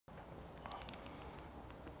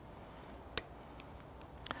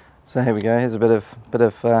So here we go, here's a bit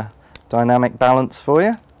of dynamic balance for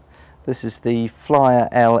you. This is the Flyer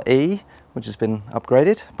LE, which has been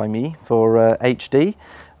upgraded by me for HD.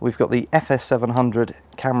 We've got the FS700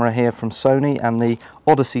 camera here from Sony and the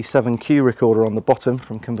Odyssey 7Q recorder on the bottom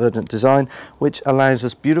from Convergent Design, which allows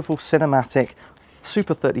us beautiful cinematic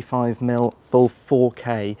Super 35mm full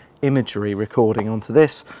 4K imagery recording onto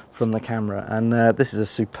this from the camera. And this is a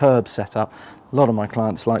superb setup. A lot of my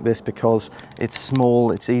clients like this because it's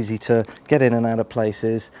small, it's easy to get in and out of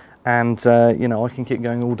places, and you know, I can keep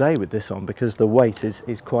going all day with this on because the weight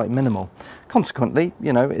is quite minimal. Consequently,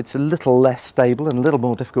 you know, it's a little less stable and a little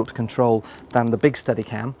more difficult to control than the big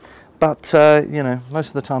Steadicam, but you know, most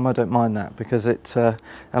of the time I don't mind that because it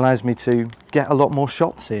allows me to get a lot more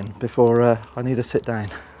shots in before I need to sit down.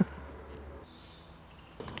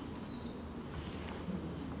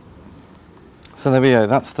 So there we go,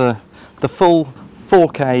 that's the full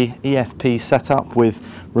 4K EFP setup with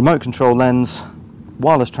remote control lens,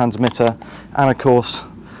 wireless transmitter, and of course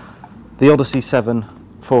the Odyssey 7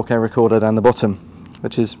 4K recorder down the bottom,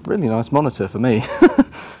 which is a really nice monitor for me.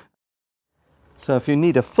 So if you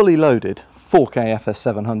need a fully loaded 4K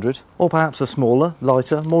FS700, or perhaps a smaller,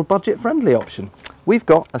 lighter, more budget friendly option, we've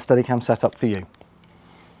got a Steadicam setup for you.